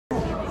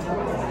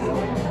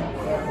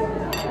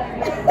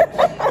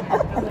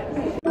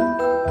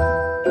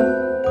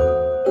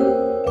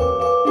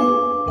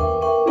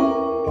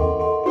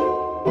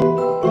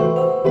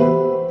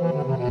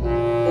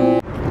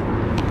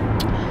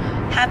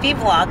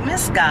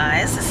Vlogmas,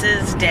 guys. This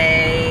is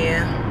day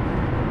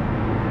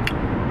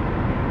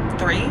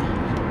 3,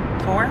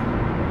 4.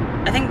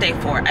 I think day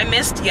 4. I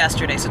missed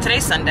yesterday, so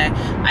today's Sunday.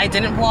 I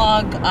didn't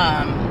vlog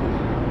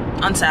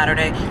on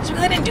Saturday just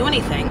because I didn't do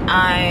anything.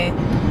 I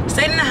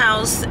stayed in the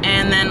house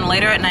and then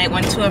later at night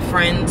went to a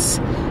friend's.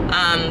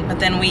 But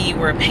then we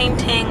were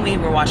painting, we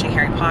were watching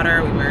Harry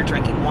Potter, we were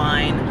drinking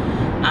wine.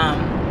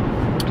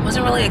 It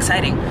wasn't really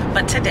exciting.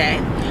 But today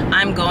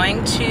I'm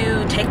going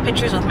to take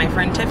pictures with my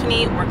friend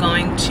Tiffany. We're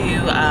going to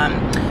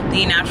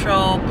the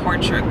Natural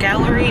Portrait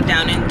Gallery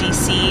down in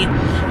DC,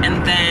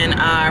 and then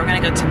we're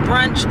gonna go to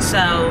brunch.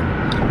 So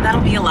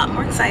that'll be a lot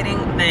more exciting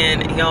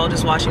than y'all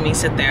just watching me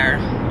sit there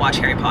watch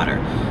Harry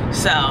Potter.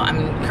 So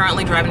I'm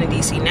currently driving to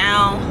DC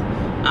now.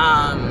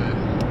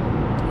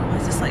 Why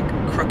is this like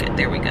crooked?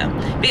 There we go.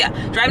 But yeah,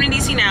 driving to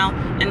DC now,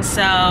 and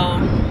so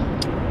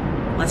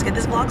let's get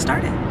this vlog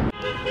started.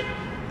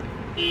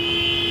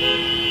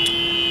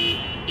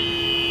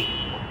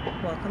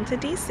 Welcome to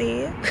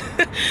DC.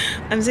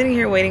 I'm sitting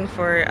here waiting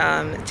for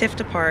Tiff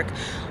to park.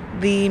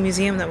 The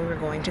museum that we were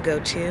going to go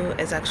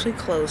to is actually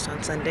closed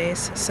on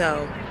Sundays,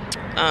 so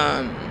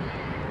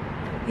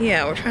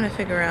yeah, we're trying to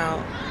figure out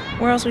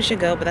where else we should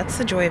go. But that's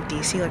the joy of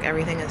DC, like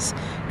everything is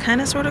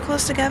kind of sort of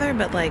close together,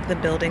 but like the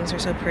buildings are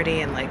so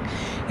pretty, and like,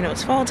 you know,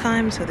 it's fall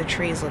time, so the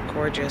trees look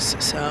gorgeous.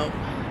 So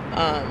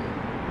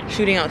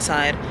shooting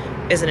outside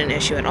isn't an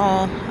issue at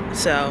all.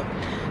 So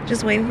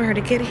just waiting for her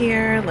to get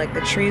here. Like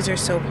the trees are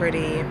so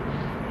pretty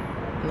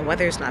and the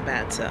weather's not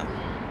bad, so.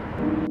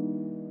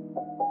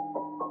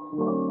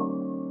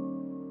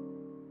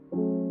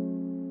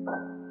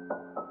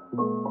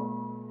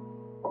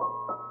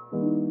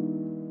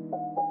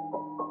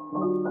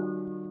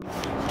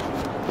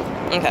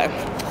 Okay.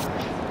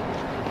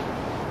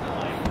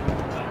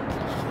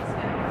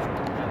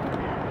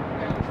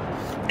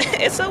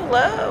 It's so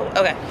low.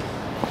 Okay.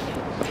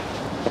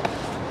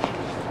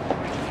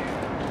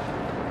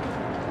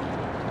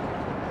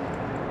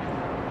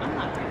 I'm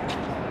not ready.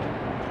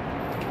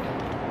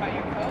 About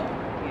your coat?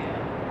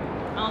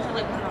 Yeah. I also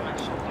like put it on my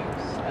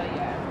shoulders. Oh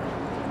yeah.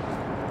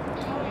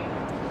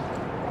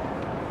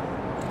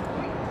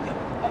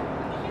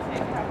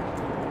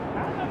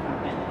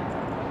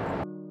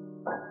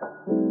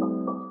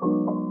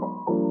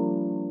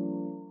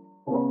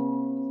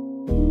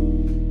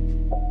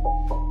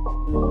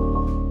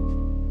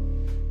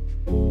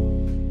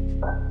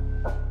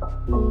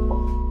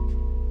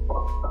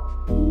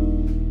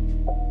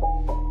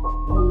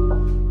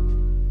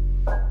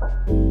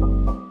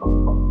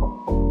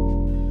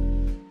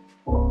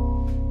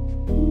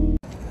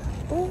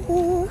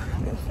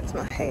 That's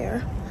my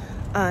hair.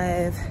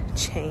 I've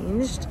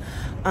changed.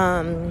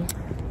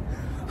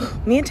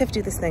 Me and Tiff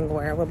do this thing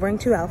where we'll bring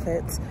 2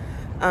 outfits,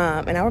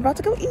 and now we're about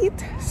to go eat.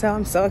 So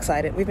I'm so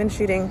excited. We've been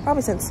shooting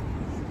probably since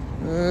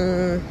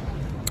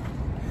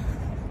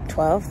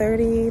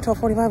 12:30,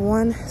 12:45,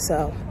 1.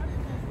 So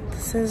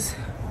this is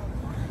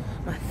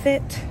my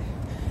fit.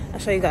 I'll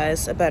show you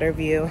guys a better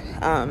view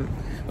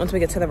once we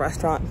get to the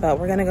restaurant. But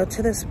we're gonna go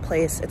to this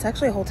place. It's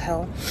actually a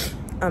hotel.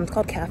 It's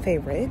called Cafe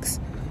Riggs,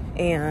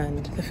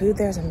 and the food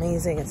there is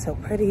amazing. It's so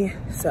pretty.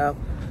 So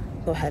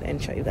go ahead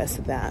and show you guys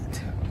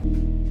that.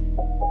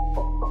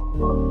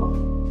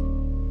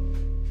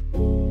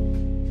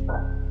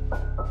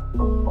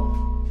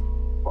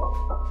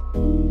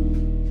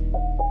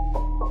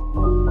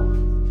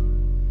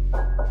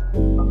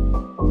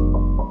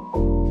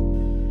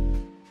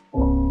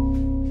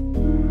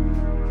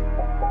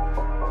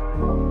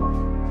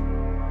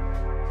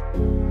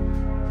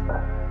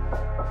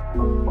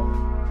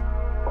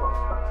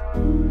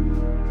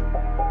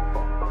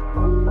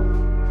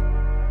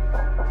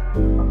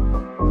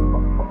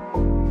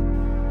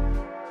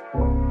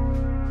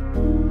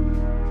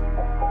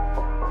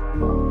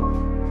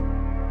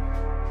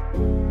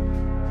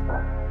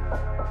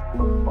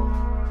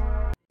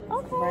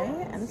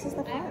 Right? And this is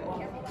the front.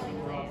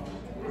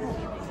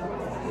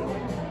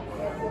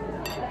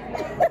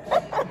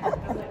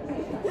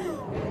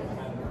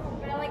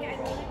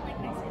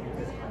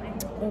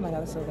 Oh my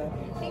god, that's so good.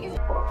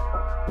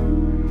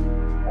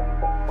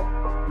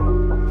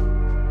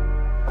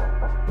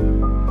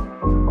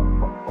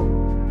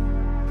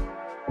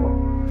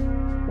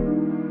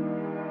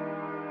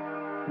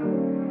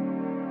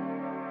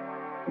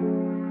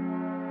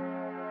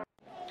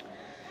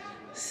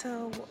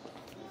 So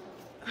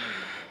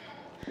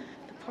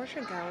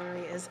Portrait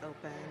Gallery is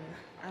open.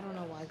 I don't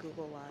know why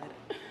Google lied.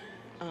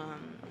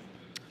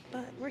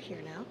 But we're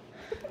here now.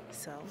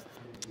 So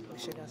I'll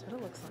show you guys what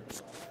it looks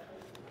like.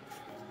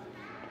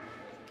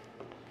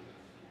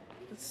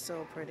 It's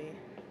so pretty.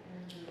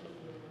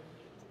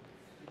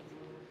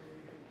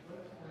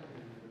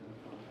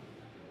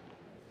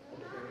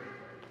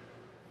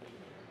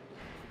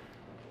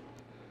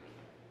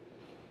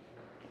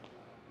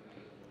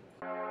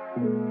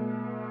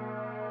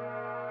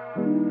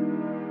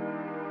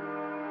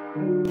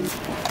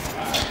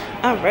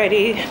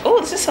 Alrighty. Oh,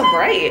 this is so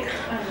bright.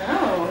 I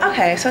know.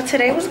 Okay, so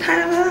today was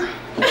kind of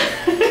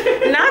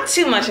a not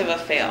too much of a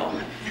fail.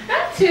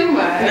 Not too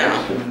much.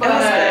 No, it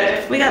was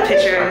good. We got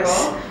pictures.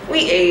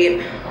 We ate.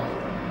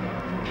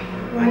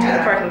 We're going to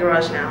the parking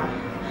garage now.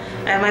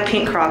 I have my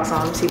pink Crocs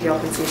on. See if y'all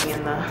can see me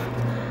in the,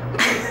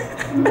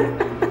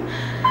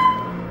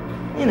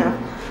 you know,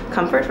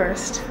 comfort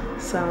first.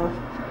 So,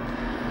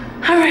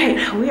 all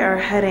right, we are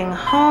heading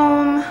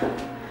home.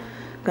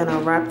 Gonna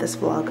wrap this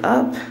vlog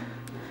up.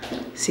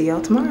 See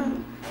y'all tomorrow.